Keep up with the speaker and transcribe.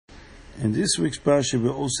In this week's parsha, we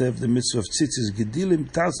also have the mitzvah of tzitzis.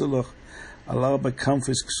 Gedilim tazalach alarba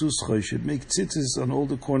kamfes ksuscha. You should make tzitzis on all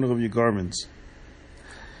the corner of your garments.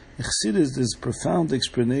 In Chassidus, there's profound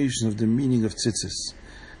explanation of the meaning of tzitzis.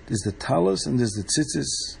 There's the talus and there's the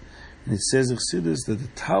tzitzis. And it says in Chassidus that the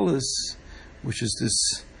talus, which is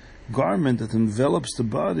this garment that envelops the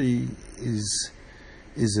body, is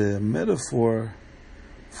a metaphor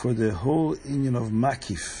for the whole union of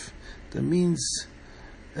makif. That means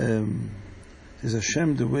there's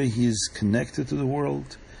Hashem, the way He is connected to the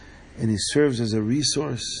world, and He serves as a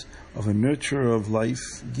resource of a nurturer of life,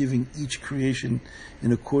 giving each creation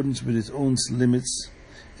in accordance with its own limits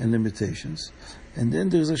and limitations. And then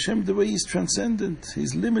there's Hashem, the way He's transcendent,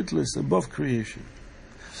 He's limitless, above creation.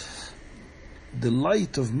 The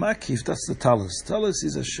light of Makif, that's the talus. Talus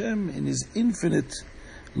is Hashem in His infinite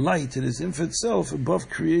light, in His infinite self, above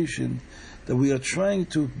creation, that we are trying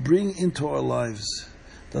to bring into our lives.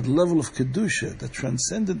 That level of Kedusha, that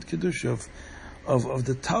transcendent Kedusha of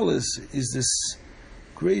the talus, is this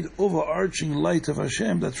great overarching light of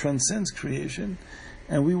Hashem that transcends creation,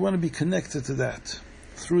 and we want to be connected to that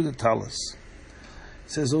through the talus.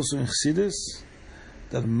 It says also in Chassidus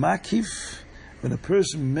that Makif, when a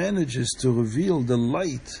person manages to reveal the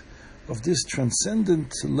light of this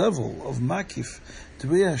transcendent level of Makif, the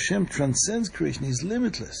way Hashem transcends creation, is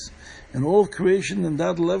limitless. And all of creation in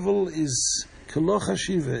that level is Kelo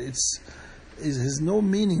Chashiva. It has no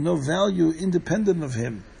meaning, no value independent of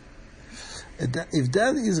Him. If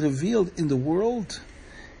that is revealed in the world,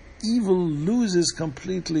 evil loses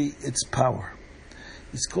completely its power.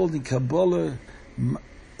 It's called in Kabbalah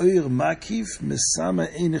Oir Makif Mesama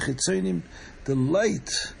Ein Chitzonim, the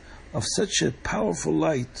light of such a powerful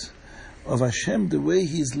light of Hashem, the way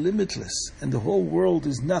He is limitless, and the whole world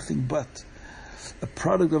is nothing but a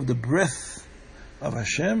product of the breath of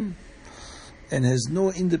Hashem, and has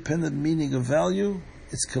no independent meaning of value.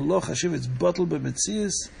 It's Kelo Chashiv, it's bottled by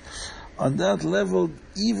Metzias. On that level,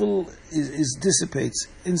 evil is dissipates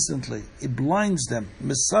instantly. It blinds them.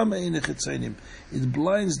 It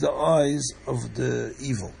blinds the eyes of the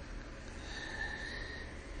evil.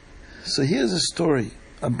 So here's a story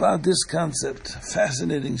about this concept, a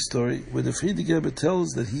fascinating story, where the Frierdiker Rebbe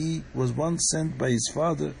tells that he was once sent by his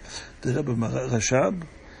father, the Rebbe Rashab,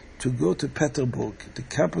 to go to Peterburg, the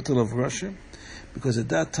capital of Russia, because at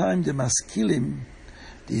that time the Maskilim,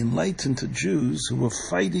 the enlightened Jews who were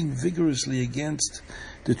fighting vigorously against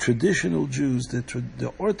the traditional Jews,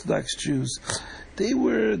 the Orthodox Jews, they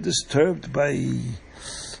were disturbed by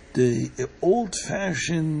the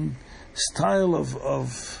old-fashioned style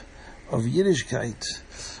of Yiddishkeit,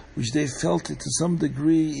 which they felt to some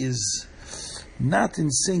degree is not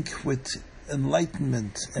in sync with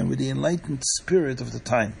enlightenment and with the enlightened spirit of the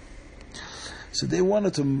time. So they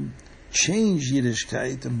wanted to change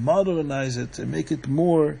Yiddishkeit and modernize it and make it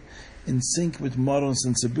more in sync with modern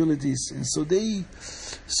sensibilities. And so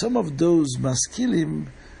some of those maskilim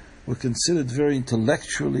were considered very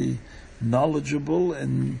intellectually knowledgeable,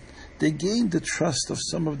 and they gained the trust of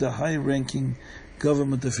some of the high-ranking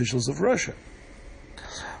government officials of Russia.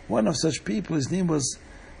 One of such people, his name was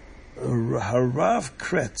Harav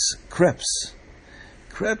Krebs.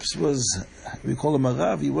 Krebs was, we call him a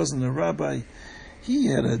Rav, he wasn't a rabbi. He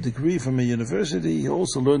had a degree from a university. He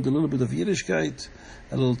also learned a little bit of Yiddishkeit,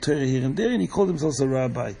 a little Torah here and there, and he called himself a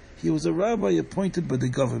rabbi. He was a rabbi appointed by the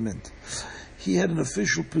government. He had an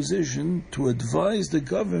official position to advise the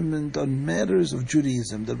government on matters of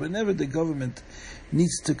Judaism, that whenever the government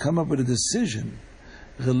needs to come up with a decision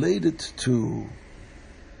related to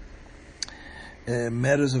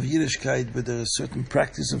matters of Yiddishkeit, whether a certain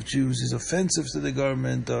practice of Jews is offensive to the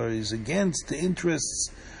government or is against the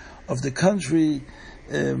interests of the country,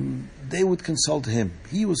 they would consult him.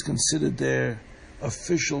 He was considered their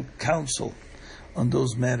official counsel on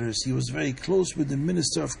those matters. He was very close with the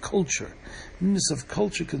Minister of Culture. The Minister of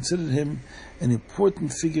Culture considered him an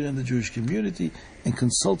important figure in the Jewish community and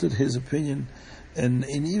consulted his opinion, and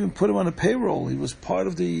even put him on a payroll. He was part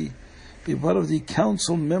of the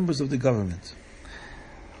council members of the government.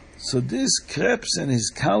 So this Krebs and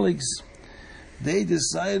his colleagues, they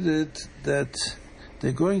decided that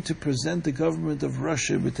they're going to present the government of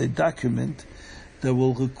Russia with a document that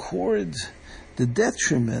will record the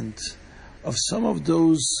detriment of some of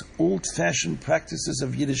those old-fashioned practices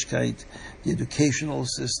of Yiddishkeit, the educational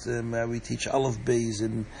system, we teach Aleph Beis,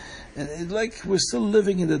 and like we're still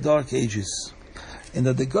living in the Dark Ages, and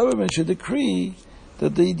that the government should decree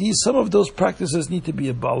that some of those practices need to be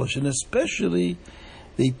abolished, and especially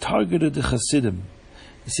they targeted the Hasidim.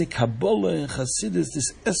 They say Kabbalah and Hasidus,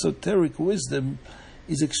 this esoteric wisdom,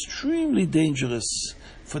 is extremely dangerous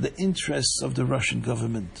for the interests of the Russian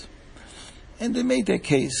government. And they made their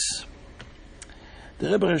case.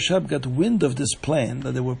 The Rebbe Rashab got wind of this plan,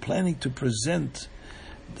 that they were planning to present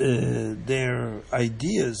their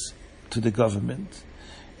ideas to the government,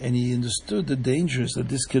 and he understood the dangers that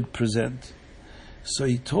this could present. So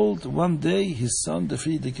he told one day his son, the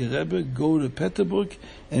Frierdiker Rebbe, go to Peterburg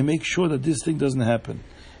and make sure that this thing doesn't happen.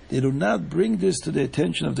 They do not bring this to the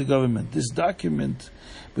attention of the government. This document,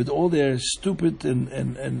 with all their stupid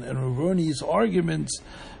and erroneous arguments,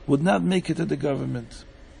 would not make it to the government.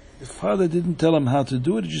 The father didn't tell him how to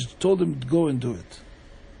do it, he just told him to go and do it.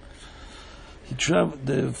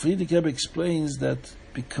 The Frierdiker Rebbe explains that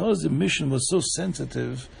because the mission was so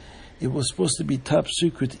sensitive, it was supposed to be top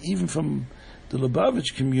secret, even from the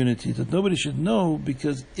Lubavitch community, that nobody should know,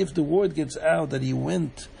 because if the word gets out that he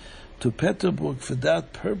went to Peterburg for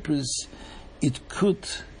that purpose, it could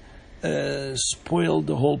spoil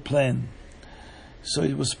the whole plan. So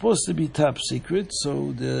it was supposed to be top secret.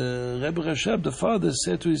 So the Rebbe Rashab, the father,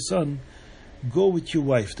 said to his son, go with your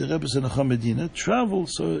wife, the Rebbe Zenachah Medina, travel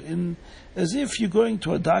as if you're going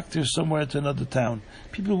to a doctor somewhere to another town.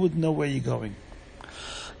 People wouldn't know where you're going.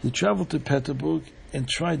 He traveled to Peterburg and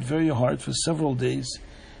tried very hard for several days,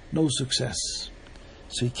 no success.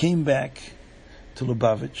 So he came back to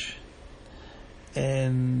Lubavitch,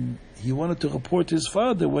 and he wanted to report to his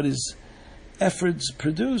father what his efforts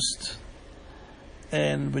produced.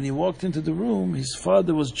 And when he walked into the room, his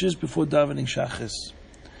father was just before davening Shachris,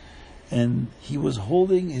 and he was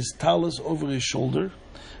holding his talus over his shoulder.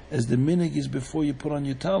 As the minhag is, before you put on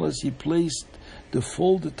your talus, he placed the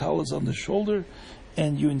folded talus on the shoulder,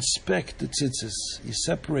 and you inspect the tzitzis. You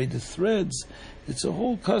separate the threads. It's a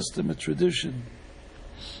whole custom, a tradition.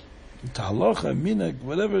 Tahalocha, minhag,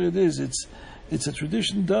 whatever it is, it's a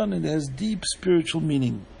tradition done, and it has deep spiritual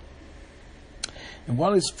meaning. And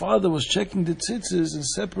while his father was checking the tzitzis and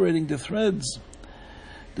separating the threads,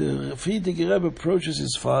 the Frierdiker Rebbe approaches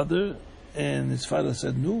his father, and his father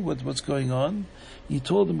said, "No, what's going on?" He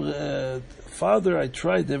told him, "Father, I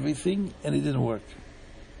tried everything, and it didn't work."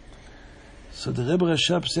 So the Rebbe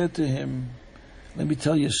Rashab said to him, "Let me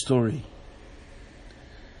tell you a story.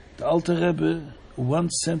 The Alter Rebbe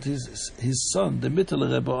once sent his son, the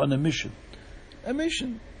Mittler Rebbe, on a mission.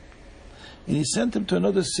 And he sent him to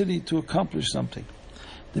another city to accomplish something.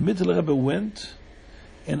 The Mittler Rebbe went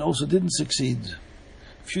and also didn't succeed.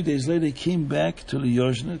 A few days later, he came back to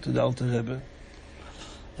Lyozhne, to the Alter Rebbe.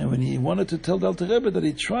 And when he wanted to tell the Alter Rebbe that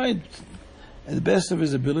he tried at the best of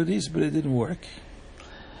his abilities, but it didn't work,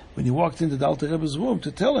 when he walked into the Alter Rebbe's room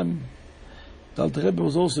to tell him, the Alter Rebbe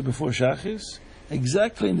was also before Shachris,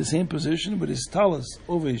 exactly in the same position, with his talus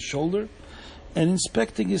over his shoulder, and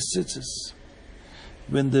inspecting his tzitzis.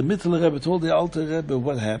 When the Mittler Rebbe told the Alter Rebbe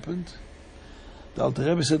what happened, the Alter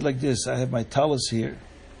Rebbe said like this, I have my talus here,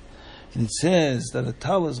 and it says that a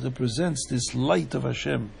talus represents this light of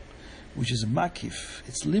Hashem, which is makif,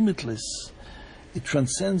 it's limitless, it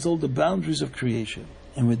transcends all the boundaries of creation.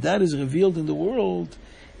 And when that is revealed in the world,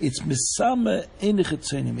 it's misame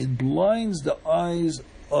enichetzenim, it blinds the eyes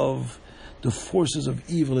of the forces of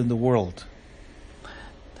evil in the world.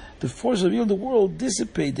 The forces of evil in the world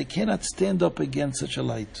dissipate, they cannot stand up against such a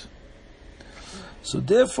light. So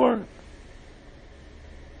therefore,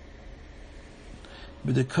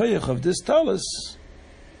 with the koyach of this talus,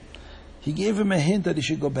 he gave him a hint that he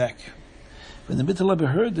should go back. When the Mittler Rebbe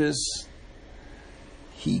heard this,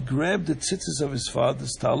 he grabbed the tzitzis of his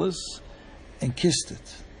father's talus and kissed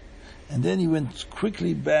it. And then he went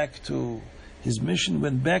quickly back to his mission,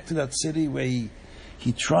 went back to that city where he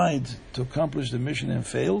tried to accomplish the mission and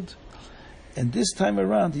failed. And this time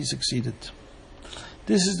around, he succeeded.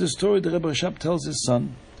 This is the story the Rebbe Rashab tells his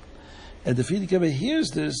son. And the Frierdiker Rebbe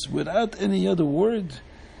hears this without any other word.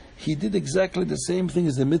 He did exactly the same thing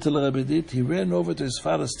as the Mittler Rebbe did. He ran over to his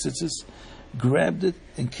father's tzitzis, grabbed it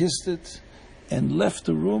and kissed it, and left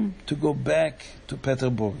the room to go back to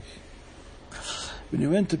Peterburg. When he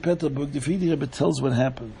went to Peterburg, the Frierdiker Rebbe tells what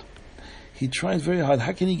happened. He tried very hard.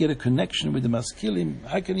 How can he get a connection with the Maskilim?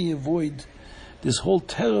 How can he avoid this whole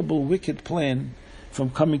terrible, wicked plan from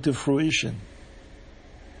coming to fruition?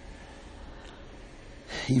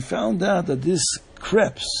 He found out that this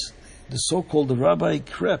Krebs, the so-called Rabbi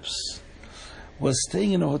Krebs, was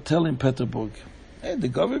staying in a hotel in Peterburg. And the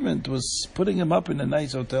government was putting him up in a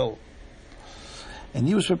nice hotel. And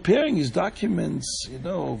he was preparing his documents,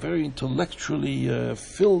 very intellectually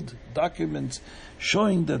filled documents,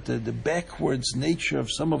 showing that the backwards nature of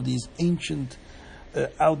some of these ancient,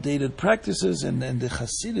 outdated practices and the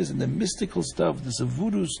Hasidus and the mystical stuff, this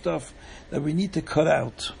voodoo stuff that we need to cut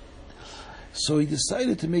out. So he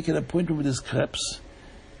decided to make an appointment with his Krebs,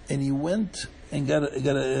 and he went and got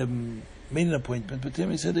a made an appointment with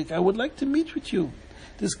him. He said, I would like to meet with you.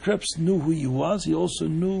 This Krebs knew who he was. He also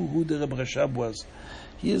knew who the Rebbe Rashab was.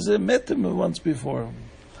 He has met him once before.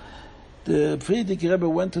 The Frierdiker Rebbe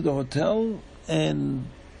went to the hotel and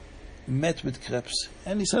met with Krebs.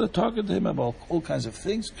 And he started talking to him about all kinds of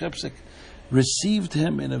things. Krebs received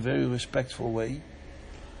him in a very respectful way.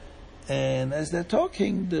 And as they're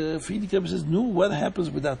talking, the Frierdiker Rebbe says, "No, what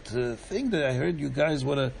happens with that thing that I heard you guys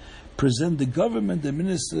want to present the government, the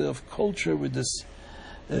Minister of Culture, with this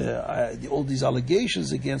all these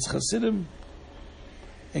allegations against Hasidim?"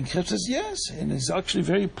 And Krebs says, yes, and he's actually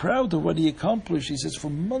very proud of what he accomplished. He says, for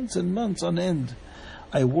months and months on end,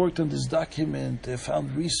 I worked on this document, I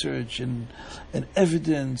found research and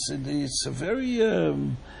evidence, and it's a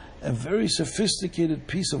very sophisticated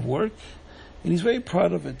piece of work, and he's very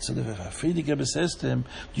proud of it. So the Frierdiker Rebbe says to him,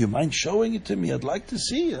 do you mind showing it to me? I'd like to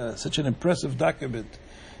see such an impressive document.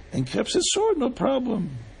 And Krebs says, sure, no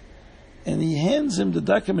problem. And he hands him the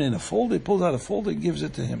document in a folder. He pulls out a folder and gives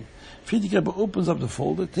it to him. Frierdiker Rebbe opens up the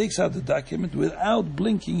folder, takes out the document, without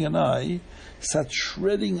blinking an eye, starts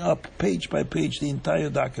shredding up page by page the entire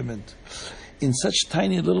document in such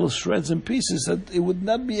tiny little shreds and pieces that it would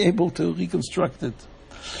not be able to reconstruct it.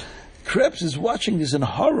 Krebs is watching this in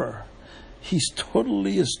horror. He's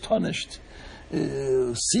totally astonished.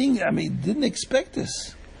 Didn't expect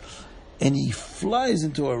this. And he flies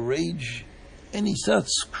into a rage. And he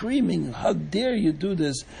starts screaming, how dare you do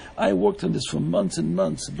this? I worked on this for months and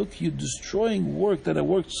months. Look, you're destroying work that I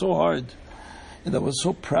worked so hard and I was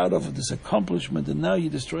so proud of this accomplishment, and now you're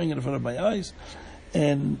destroying it in front of my eyes.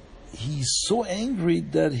 And he's so angry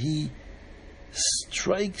that he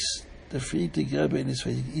strikes the Frierdiker Rebbe in his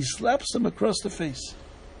face. He slaps him across the face.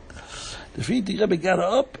 The Frierdiker Rebbe got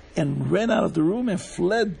up and ran out of the room and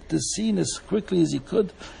fled the scene as quickly as he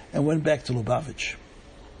could and went back to Lubavitch.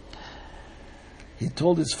 He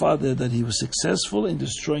told his father that he was successful in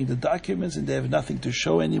destroying the documents and they have nothing to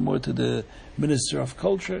show anymore to the Minister of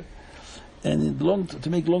Culture. And to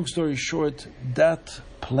make long story short, that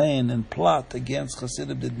plan and plot against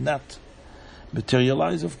Hasidim did not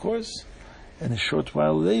materialize, of course. And a short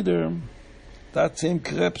while later, that same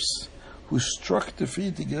Krebs who struck the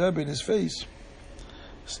Frierdiker Rebbe in his face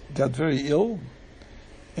got very ill,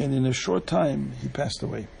 and in a short time he passed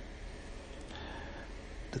away.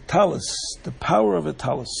 The talus, the power of a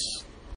talus.